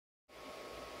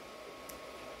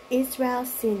Israel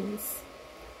sins.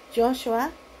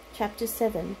 Joshua chapter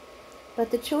 7. But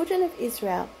the children of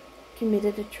Israel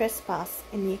committed a trespass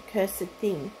in the accursed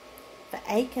thing. For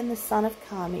Achan the son of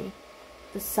Carmi,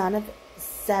 the son of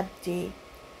Zabdi,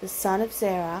 the son of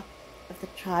Zerah, of the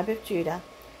tribe of Judah,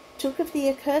 took of the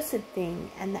accursed thing,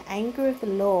 and the anger of the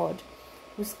Lord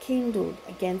was kindled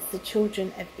against the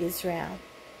children of Israel.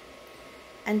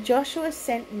 And Joshua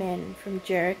sent men from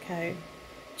Jericho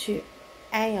to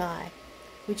Ai,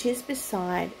 which is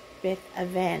beside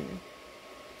Beth-aven,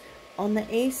 on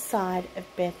the east side of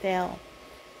Bethel,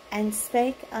 and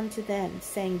spake unto them,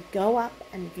 saying, Go up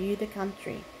and view the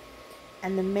country.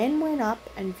 And the men went up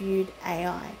and viewed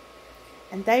Ai.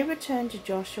 And they returned to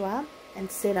Joshua,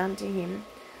 and said unto him,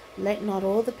 Let not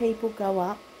all the people go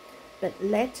up, but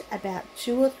let about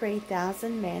 2,000 or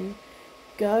 3,000 men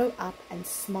go up and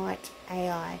smite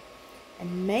Ai,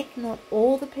 and make not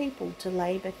all the people to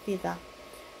labour thither,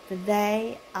 for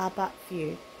they are but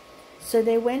few. So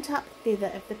there went up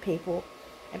thither of the people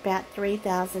about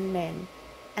 3,000 men,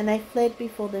 and they fled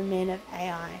before the men of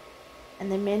Ai.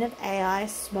 And the men of Ai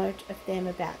smote of them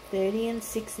about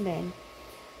 36 men,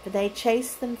 for they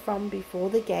chased them from before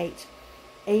the gate,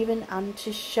 even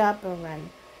unto Shabaran,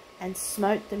 and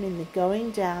smote them in the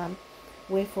going down,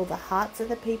 wherefore the hearts of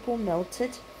the people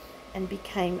melted, and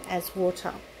became as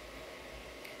water.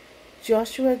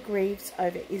 Joshua grieves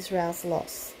over Israel's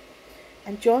loss.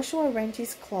 And Joshua rent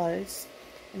his clothes,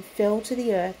 and fell to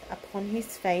the earth upon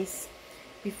his face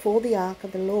before the ark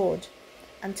of the Lord,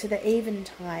 unto the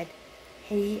eventide,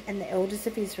 he and the elders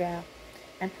of Israel,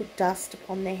 and put dust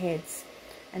upon their heads.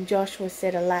 And Joshua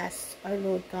said, Alas, O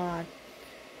Lord God,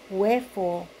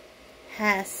 wherefore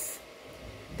hast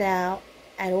thou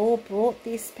at all brought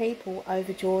this people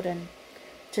over Jordan,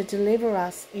 to deliver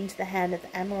us into the hand of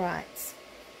the Amorites,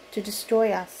 to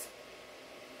destroy us?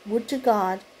 Would to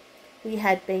God we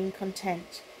had been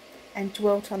content, and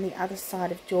dwelt on the other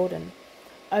side of Jordan.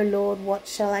 O Lord, what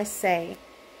shall I say,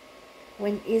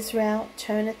 when Israel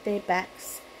turneth their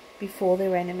backs before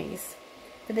their enemies?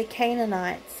 For the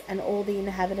Canaanites and all the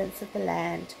inhabitants of the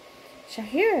land shall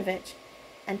hear of it,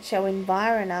 and shall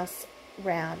environ us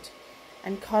round,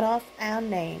 and cut off our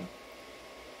name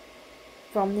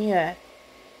from the earth.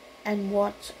 And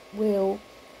what wilt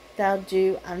thou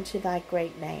do unto thy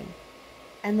great name?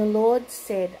 And the Lord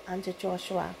said unto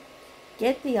Joshua,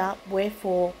 Get thee up,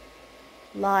 wherefore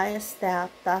liest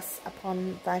thou thus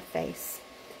upon thy face?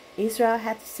 Israel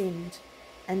hath sinned,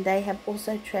 and they have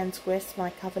also transgressed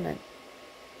my covenant,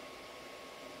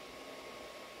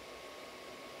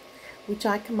 which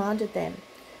I commanded them.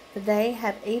 For they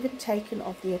have even taken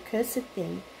of the accursed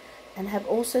thing, and have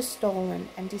also stolen,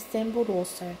 and dissembled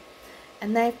also,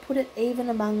 and they have put it even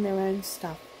among their own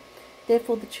stuff.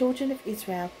 Therefore the children of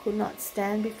Israel could not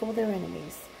stand before their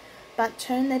enemies, but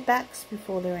turned their backs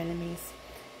before their enemies,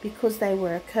 because they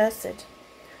were accursed.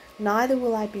 Neither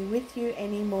will I be with you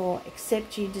any more,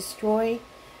 except ye destroy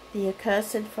the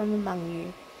accursed from among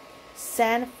you.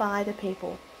 Sanctify the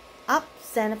people. Up,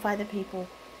 sanctify the people,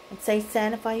 and say,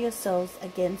 Sanctify yourselves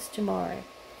against tomorrow.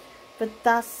 For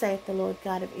thus saith the Lord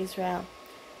God of Israel,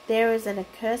 There is an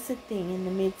accursed thing in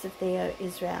the midst of thee, O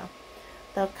Israel.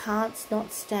 Thou canst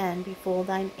not stand before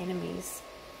thine enemies,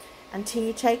 until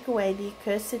ye take away the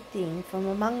accursed thing from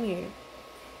among you.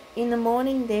 In the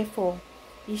morning, therefore,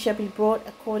 ye shall be brought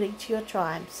according to your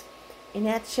tribes. And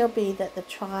it shall be that the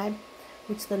tribe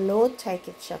which the Lord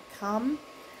taketh shall come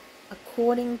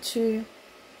according to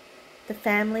the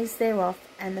families thereof,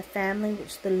 and the family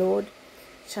which the Lord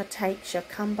shall take shall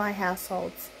come by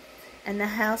households, and the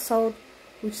household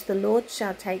which the Lord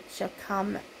shall take shall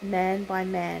come man by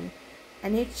man.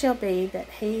 And it shall be that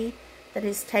he that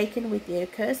is taken with the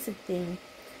accursed thing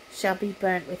shall be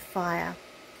burnt with fire,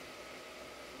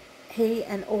 he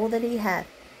and all that he hath,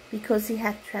 because he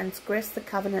hath transgressed the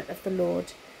covenant of the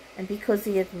Lord, and because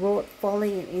he hath wrought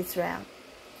folly in Israel.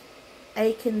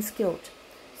 Achan's guilt.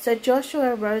 So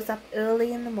Joshua rose up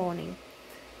early in the morning,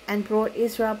 and brought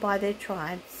Israel by their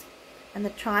tribes. And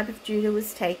the tribe of Judah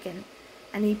was taken,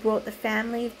 and he brought the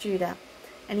family of Judah,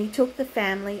 and he took the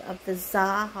family of the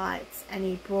Zarhites, and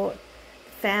he brought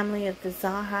the family of the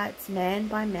Zarhites man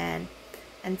by man,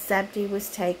 and Zabdi was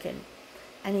taken.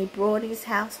 And he brought his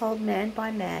household man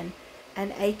by man,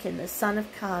 and Achan the son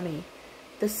of Carmi,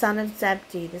 the son of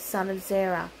Zabdi, the son of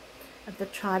Zerah, of the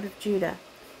tribe of Judah,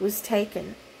 was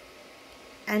taken.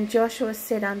 And Joshua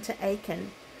said unto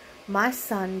Achan, My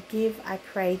son, give, I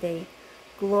pray thee,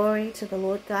 glory to the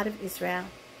Lord God of Israel,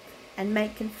 and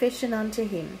make confession unto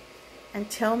him, and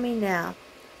tell me now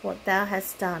what thou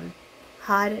hast done.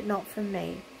 Hide it not from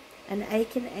me. And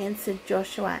Achan answered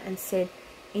Joshua and said,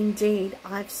 Indeed,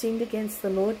 I have sinned against the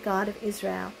Lord God of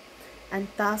Israel, and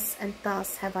thus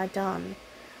have I done.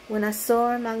 When I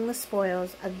saw among the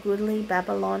spoils a goodly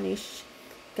Babylonish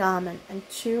garment, and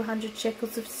 200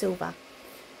 shekels of silver,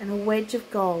 and a wedge of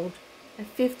gold, and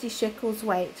 50 shekels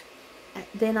weight,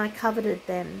 then I coveted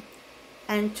them,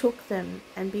 and took them,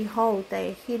 and behold, they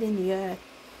are hid in the earth,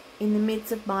 in the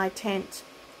midst of my tent,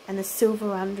 and the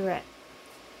silver under it.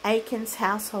 Achan's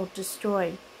household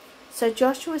destroyed. So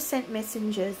Joshua sent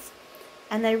messengers,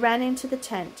 and they ran into the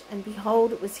tent, and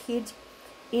behold, it was hid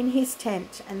in his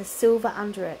tent, and the silver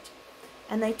under it.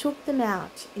 And they took them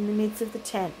out in the midst of the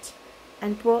tent,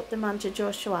 and brought them unto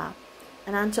Joshua,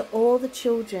 and unto all the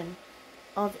children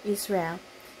of Israel,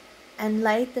 and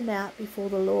laid them out before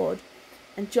the Lord.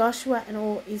 And Joshua and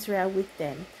all Israel with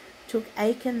them took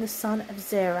Achan the son of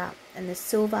Zerah, and the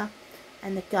silver,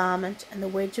 and the garment, and the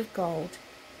wedge of gold,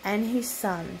 and his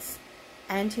sons,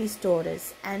 and his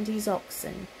daughters, and his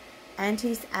oxen, and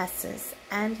his asses,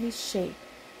 and his sheep,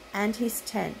 and his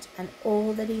tent, and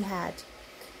all that he had.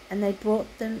 And they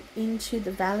brought them into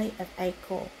the valley of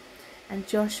Achor. And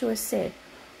Joshua said,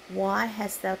 Why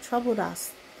hast thou troubled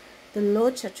us? The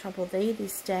Lord shall trouble thee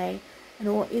this day. And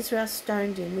all Israel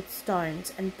stoned him with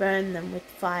stones, and burned them with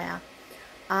fire,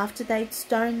 after they'd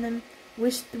stoned them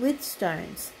with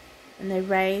stones. And they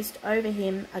raised over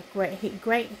him a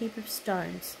great heap of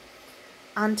stones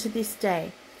unto this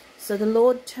day. So the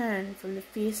Lord turned from the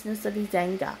fierceness of his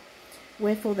anger.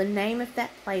 Wherefore the name of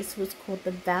that place was called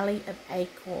the Valley of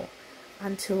Achor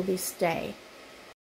until this day.